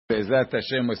Be'ezrat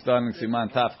Hashem, we're starting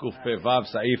Siman Taf Kuf Pe Vav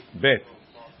Saif Bet.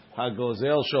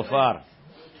 Hagozel Shofar.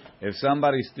 If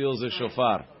somebody steals a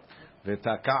shofar,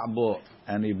 v'taka' bo,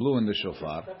 and he blew in the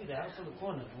shofar,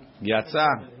 yatsa,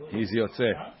 he's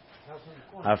yotze.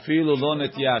 Afilu lo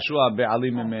netiyashua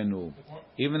be'alim mimenu.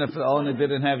 Even if the owner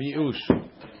didn't have yush.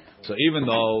 So even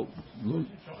though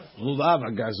lulav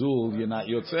gazul, you're not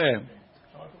yotze,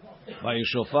 by your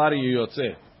shofar you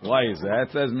yotze. Why is that?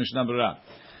 It says Mishnah Berurah.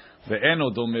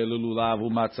 Ve'eno domeh lulav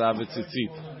u'matzah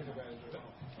v'tzitzit.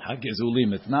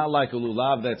 Hagezulim. It's not like a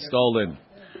lulav that's stolen,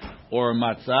 or a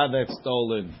matzah that's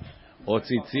stolen, or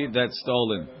tzitzit that's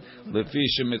stolen. Lefi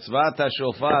shemitzvat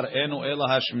hashofar enu ela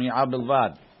hashmi'ah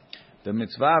belvad. The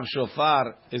mitzvah of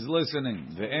shofar is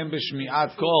listening. Ve'en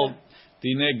b'shmi'at kol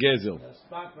tineh gezel.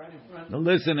 The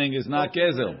listening is not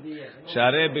gezel.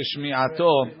 Sharei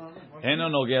b'shmi'ato eno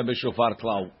nogeh b'shofar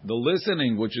klau. The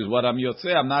listening, which is what I'm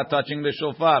yotzeh, I'm not touching the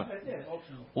shofar.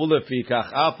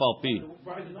 Ulefikach af al pi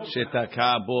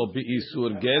shetaka bo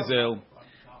bi'isur gezel.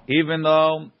 Even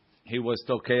though he was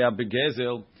tokeya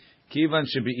begezel, kivan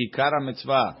shebi ikara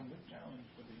mitzvah.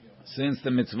 Since the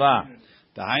mitzvah,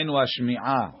 tahainu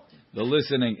hashmi'ah, the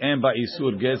listening, and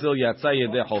ba'isur gezel yatsa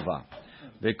yedeh chova.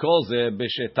 Because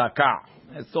beshetaka,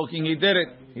 it's talking he did it.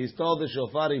 He stole the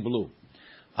shofar, he blew.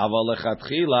 Aval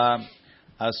lechatchila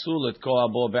asul et koa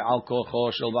bo be'al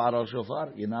kocho shel ba'al shofar.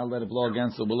 You're not let it blow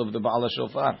against the will of the ba'al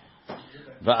shofar.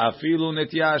 Va'afilu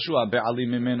netiyashua be'alim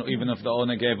mimenu, even if the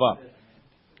owner gave up.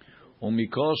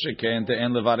 Umikol sheken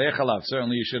te'en levarech alav.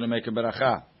 Certainly you shouldn't make a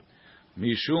beracha.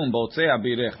 Mishum botzei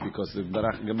abirech, because the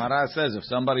Gemara says if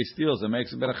somebody steals and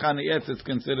makes a beracha ni'etz, it's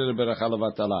considered a beracha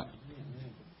levatala.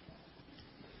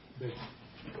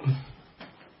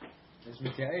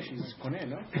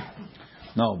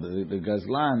 No, the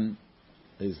gazlan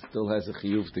still has a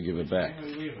chiyuv to give it back.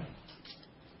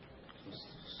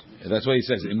 That's why he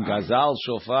says in gazal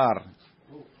shofar.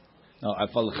 No,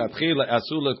 afal chatchila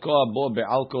asul et koa bo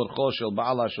be'al korcho shel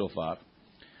ba'al shofar.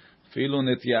 Filu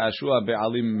netiyashua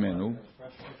be'alim mimenu.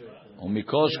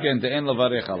 Umikol sheken te'en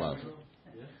levarech alav.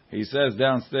 He says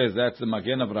downstairs, that's the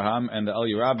Magen Avraham and the El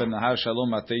Yerab and the Har Shalom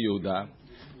Matei Yehuda.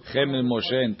 Chemel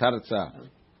Moshe and Tarza.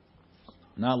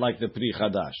 Not like the Pri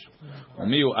Chadash.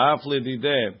 Umiu af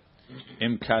ledideh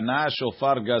im kana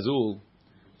shofar gazul.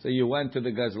 So you went to the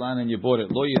gazlan and you bought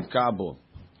it. Lo yitkabo.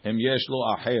 Im yesh lo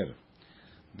acher.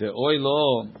 The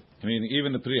oilo, I mean,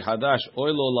 even the Pri Hadash,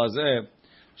 oilo lazeh,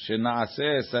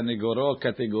 shenaaseh sanigoro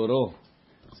kategoro.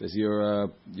 Says your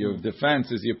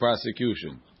defense is your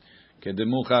prosecution.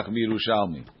 Kedemuchach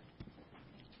mirushalmi.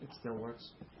 It still works.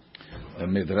 The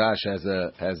Midrash has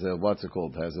a what's it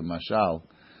called? Has a mashal.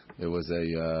 There was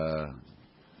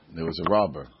a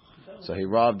robber. So he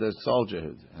robbed a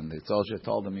soldier, and the soldier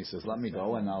told him, he says, "Let me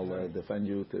go, and I'll defend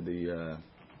you to the."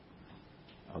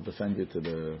 I'll defend you to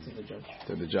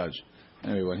the judge.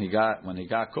 Anyway, when he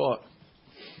got caught,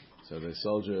 so the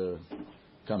soldier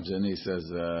comes in. He says,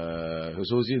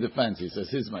 "Who's your defense?" He says,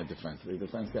 "Here's my defense." The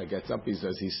defense guy gets up. He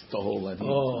says, "He stole." And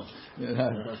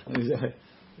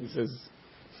he says,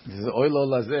 "Oilo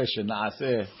lazeh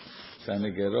shenaaseh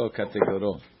sanigero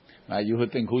kategoro." Right? You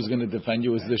would think who's going to defend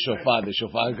you is the shofar. The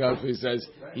shofar guy who says,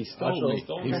 "He stole me.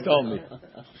 He stole me."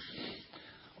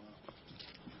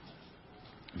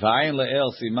 Va'ayin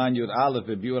le'el siman yud aleph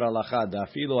bebiur halacha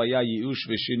da'afilu haya yiush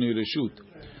v'shinui reshut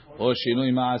or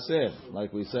shinui ma'aseh,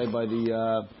 like we say by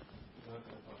the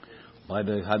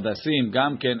hadasim,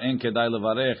 gam ken en kedai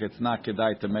levarech. It's not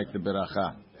kedai to make the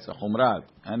beracha. It's a chumrad.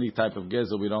 Any type of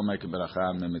gezel we don't make a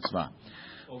beracha in the mitzvah.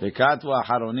 V'katvu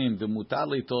aharonim demutar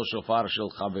litol shofar shel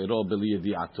chavero b'li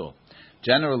yedi'ato.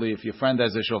 Generally, if your friend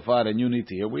has a shofar and you need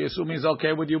to hear, we assume he's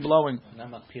okay with you blowing.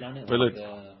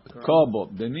 Kobo,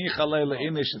 deni chalei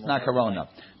leinish, it's not corona.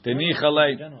 Deni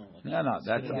chalei, no,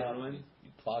 that's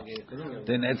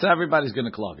then it's everybody's going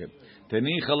to clog it.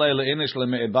 Deni chalei leinish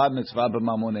leme'ebad mitzvah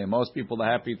b'mamoneh. Most people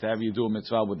are happy to have you do a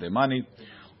mitzvah with their money.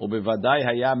 Ubevadai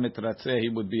haya mitratzeh, he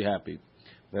would be happy.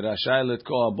 V'rashai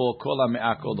letkoa bo kol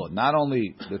ha'me'ah kolot. Not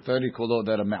only the 30 kolot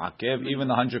that are me'akev, even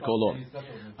the 100 kolot.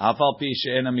 Afal pi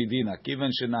she'ena midina.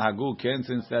 Kiven she'nahagu ken,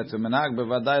 since that's a menag,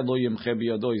 bevadai lo yimche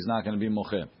biyado, he's not going to be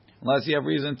moche. Unless you have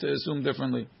reason to assume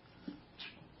differently.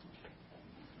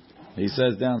 He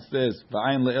says downstairs,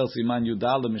 V'ayin le'el siman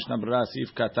yudal, Mishnah Berurah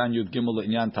sif katan yud gimel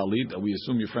le'inyan talit. We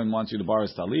assume your friend wants you to borrow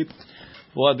his talit.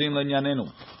 V'adin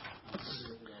le'inyanenu.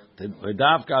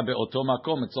 V'davka be'oto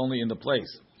makom, it's only in the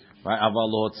place. Right? Aval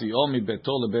lo'otzi'o mi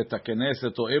beto le'bet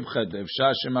ha'keneset o ibched,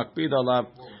 efshar shemakpid alav,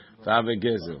 v'ave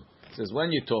gezel. It says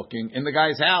when you're talking in the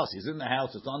guy's house, he's in the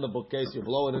house, it's on the bookcase, you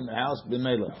blow it in the house,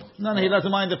 b'meila. No, he doesn't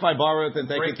mind if I borrow it and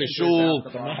take it to shul.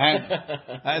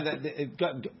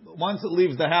 Once it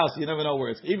leaves the house, you never know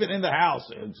where it's. Even in the house,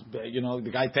 it's, the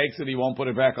guy takes it, he won't put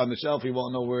it back on the shelf, he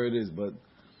won't know where it is. But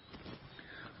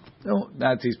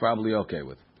that he's probably okay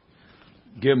with.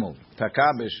 Gimel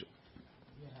takabish.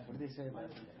 What do they say about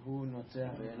who not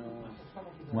there?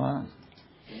 What?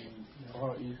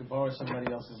 You could borrow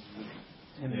somebody else's.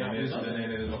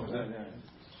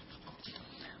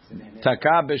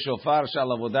 Taka b'shofar shal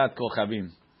avodat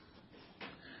kochavim.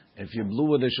 If you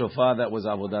blew with a shofar, that was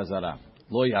avodah zarah.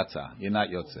 Lo yatsa, you're not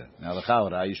yotze. Now the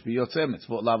chaura, you should be yotze.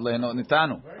 Mitzvot lav lehenot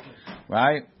nitanu,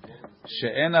 right?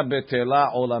 She'ena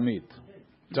betela olamit.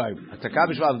 Sorry, taka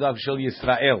b'shofar avodat shel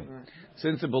Yisrael.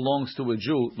 Since it belongs to a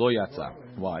Jew, lo yatsa.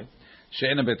 Why?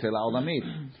 She'ena betela olamit.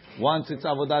 Once it's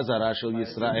avodah zarah shel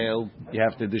Yisrael, you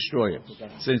have to destroy it.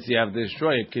 Since you have to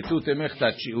destroy it, ketute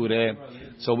mechtat shiure.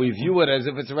 So we view it as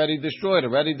if it's already destroyed.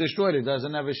 Already destroyed. It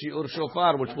doesn't have a shiur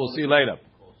shofar, which we'll see later.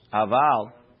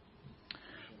 Aval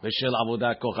v'shel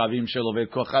avodah kochavim shel oved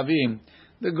kochavim.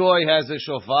 The goy has a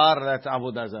shofar that's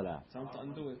avodah zarah. Time to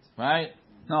undo it. Right?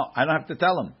 No, I don't have to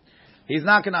tell him. He's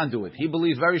not going to undo it. He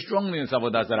believes very strongly in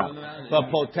avodah zarah. But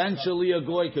potentially a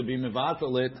goy could be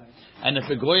mevatel it. And if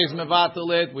a goy is mevatel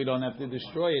it, we don't have to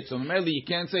destroy it. So maybe you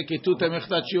can't say ketute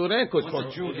mechtat shiureh.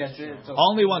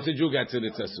 Only once a Jew gets it,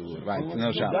 it's a sur. Right?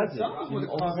 No shot.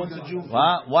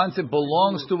 Once it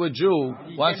belongs to a Jew,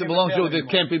 it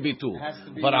can't be bitul.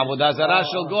 But avodah zarah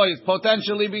shel goy is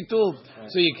potentially bitul.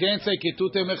 So you can't say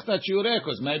ketute mechtat shiureh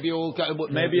because maybe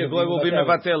a goy will be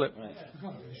mevatel it.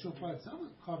 The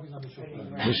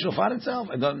shofar itself.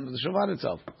 The shofar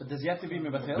itself. But does he have to be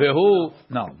mevatel? Vehu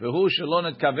shelo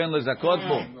netkaven lezakot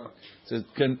bo.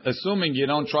 Assuming you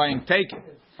don't try and take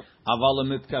it. Aval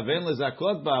netkaven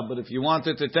lezakot ba. But if you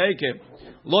wanted to take it,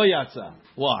 lo yatsa.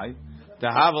 Why?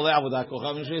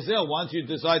 Once you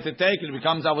decide to take it, it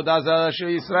becomes avodah zarah shel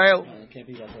Yisrael,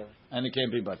 and it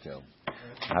can't be batel.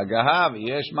 Hagahav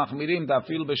yesh machmirim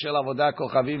dafil b'shel avodah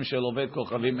kochavim shel oved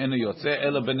kochavim enu yotze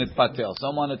ela benetpatel.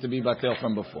 Some wanted to be batel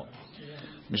from before.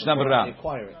 Mishnah Berurah.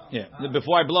 Yeah,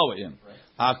 before I blow it.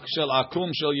 Yeah. Shel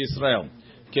akum shel Yisrael.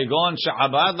 Kegon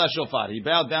she'abad la shofar. He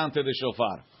bowed down to the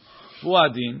shofar.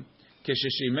 Fuadin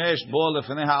kesheshimesh bo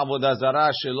lefnei ha'avodah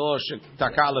zarah shelo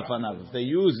shetaka lefanav. If they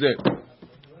used it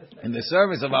in the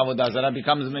service of avodah zarah,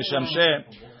 becomes mishamsheh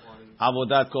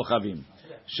avodat kochavim.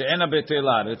 שאין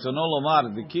הבטלה, רצונו לומר,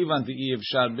 דכיוון דאי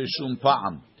אפשר בשום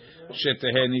פעם,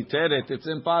 שתהא ניתרת, it's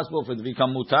impossible for it to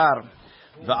become מותר,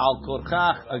 ועל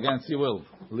כורכך, against your will,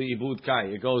 לאיבוד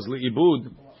קאי, it goes לאיבוד,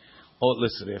 או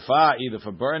לשריפה, either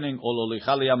for burning, או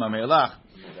להוליכה לים המלח,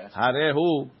 הרי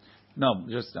הוא, no,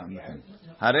 just down the thing,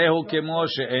 הרי הוא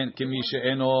כמי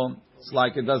שאינו, it's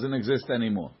like it doesn't exist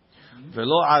anymore.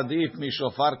 ולא עדיף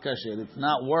משופר כשר, it's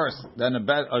not worse than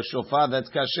a shofar that's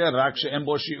kasher, רק שאין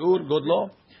בו שיעור, גודלו.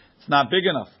 It's not big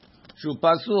enough. Shu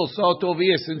pasul, so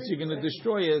toviyah, since you're going to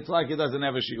destroy it, it's like it doesn't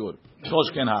have a shiur.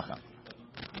 Koshken hacha.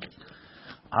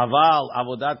 Aval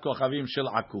avodat kochavim shel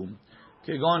akum,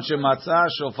 kegon shematza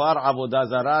shofar avodah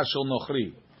zarah shel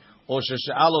nochri, or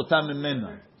sheshe'al otam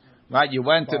mimena. Right, you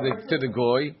went to the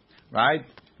goy, right,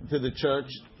 to the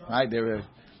church, right.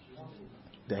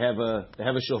 They have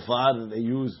a shofar that they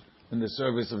use in the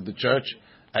service of the church,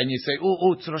 and you say,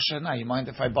 "Oh, it's Rosh Hashanah. You mind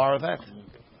if I borrow that?"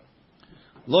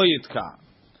 Lo yitka.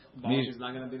 He's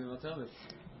not going to be able to tell it.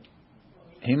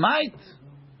 He might,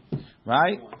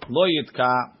 right? Lo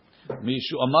yitka.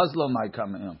 Mishu a Muslim might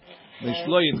come in. Mish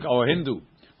lo yitka or Hindu.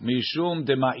 Mishum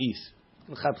de ma'is.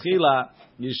 L'chatchila,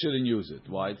 you shouldn't use it.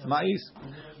 Why? It's ma'is.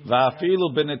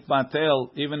 Va'afilu benet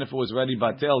batel. Even if it was ready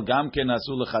batel, gam ken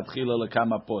asu l'chatchila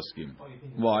lekama poskim.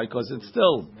 Why? Because it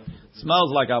still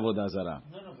smells like avodah zarah.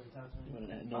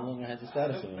 No longer has the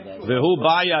status of that. Vehu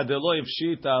baya de lo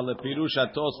ifshita lepirush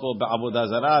atosfo be'avodah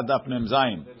zarah daf mem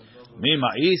zayin. Mi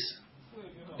ma'is?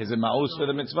 Is it ma'us for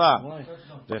the mitzvah?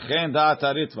 V'chen da'at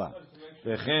haritva.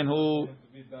 V'chen hu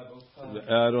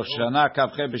Rosh Hashanah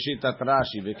kavche b'shitat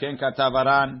Rashi. V'chen katav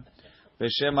Aran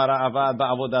b'shem ha'ra'avad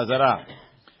ba'avodah zarah.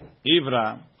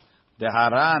 Ivra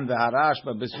deharan v'harash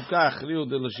b'besuka achriu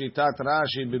de l'shitat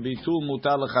Rashi b'bitul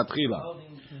mutar l'chatchila.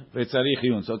 So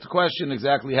it's a question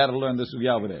exactly how to learn the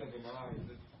sugya over there.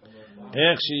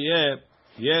 Ech sheyeh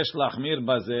yesh lachmir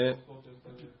bazeh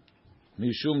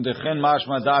mishum dechen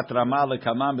mashma da'at Rama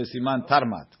lekamam besiman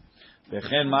tarmat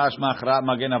dechen mashma achra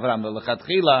magen Avram.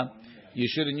 L'chatchila you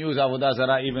shouldn't use avodah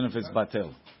zarah even if it's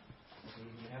batel.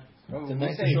 It's a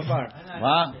nice shofar.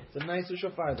 What? It's a nice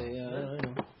shofar.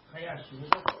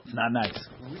 It's not nice.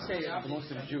 When we say the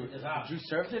most of the Jew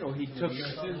served it or he took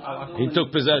it? He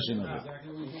took possession of it.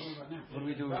 What do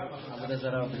we do? What does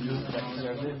that have to do that he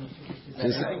served it?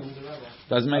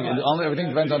 Doesn't make it. Only everything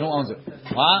depends on who owns it.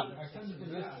 What?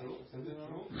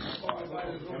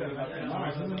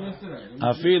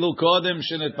 Afilu kodem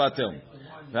shenetpatel.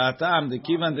 V'atam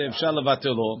dekivan de'efshar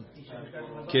levatelo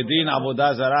kedin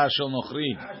avodah zara shel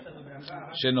nochri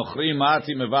shenochri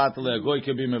mati mevatel agoy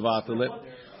kebi mevatel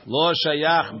lo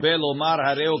shayach belomar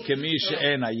hareu kemi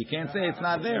she'ena. You can't say it's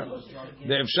not there.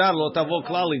 De'efshar lo tavo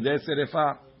klali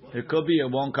de'serefa. It could be, it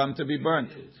won't come to be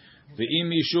burnt. Ve'im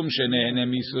mishum shenehene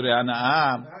misurei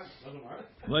hana'ah.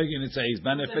 What are you going to say? He's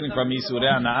benefiting from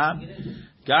misurei hana'ah.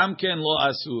 Gam ken lo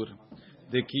asur.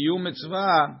 The kiyum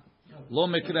mitzvah lo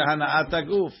mekre hana'at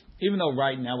aguf. Even though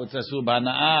right now it's asur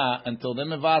b'hana'ah, until they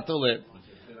mevatel it,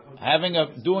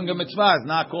 doing a mitzvah is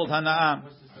not called hana'ah.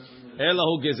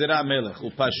 Elahu gezerah melech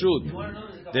upashut.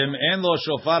 Dem en lo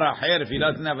shofar acher. If he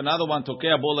doesn't have another one,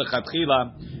 tokea bo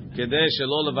lechatchila kedei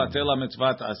shelo levatel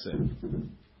hamitzvah ta'aseh.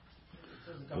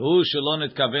 Hu shelo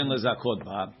nitkaven lezakot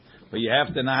ba. But you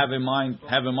have to not have in mind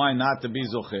not to be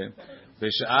zocheh.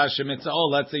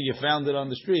 Let's say you found it on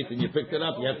the street and you picked it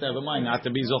up. You have to have in mind not to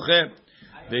be zocheh.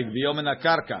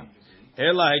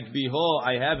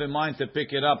 I have in mind to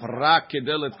pick it up. Rak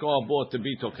kedelet ko'abo to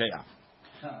be tokeah.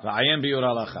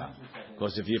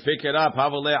 Because if you pick it up,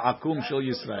 havaleh akum shel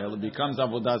Yisrael, it becomes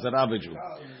avodah zarah v'Jew.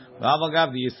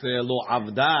 V'avagav the Yisrael lo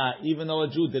avda, even though a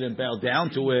Jew didn't bow down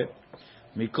to it.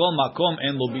 Mikol makom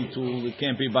en lo bitul, it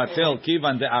can't be batel.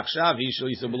 Kivan de achshav he shel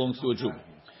Yisrael belongs to a Jew.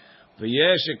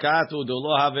 V'yesh ekatu de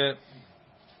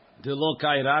lo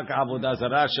kairak avodah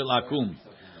zarah shel akum.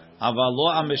 Aval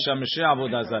lo ameshamshe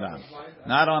avodah zarah.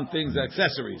 Not on things,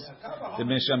 accessories. The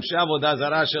meshamshe avodah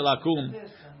zarah shel akum.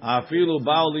 Afilu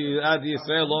ba'u ad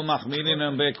Yisrael lo machmirin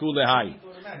em beku lehai.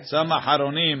 Some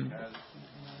aharonim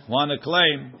want to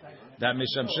claim that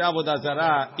meshamshe avodah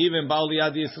zarah, even ba'u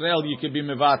ad Yisrael, you could be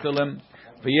mevatelem.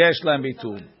 V'yesh lem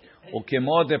bitul.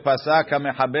 וכמו דפסק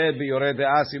המחבר ביורה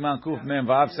דעה סימן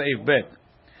קמ"ו סעיף ב'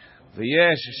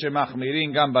 ויש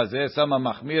שמחמירים גם בזה, some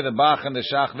מחמיר באחן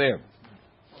דשח there.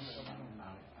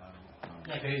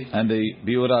 And the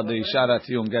Biura, the Sharat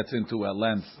Yom gets into at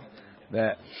length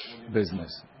that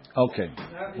business. Okay,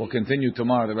 we'll continue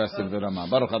tomorrow the rest of the Ramah.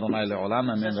 Baruch Adonai le'olam,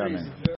 amen, amen.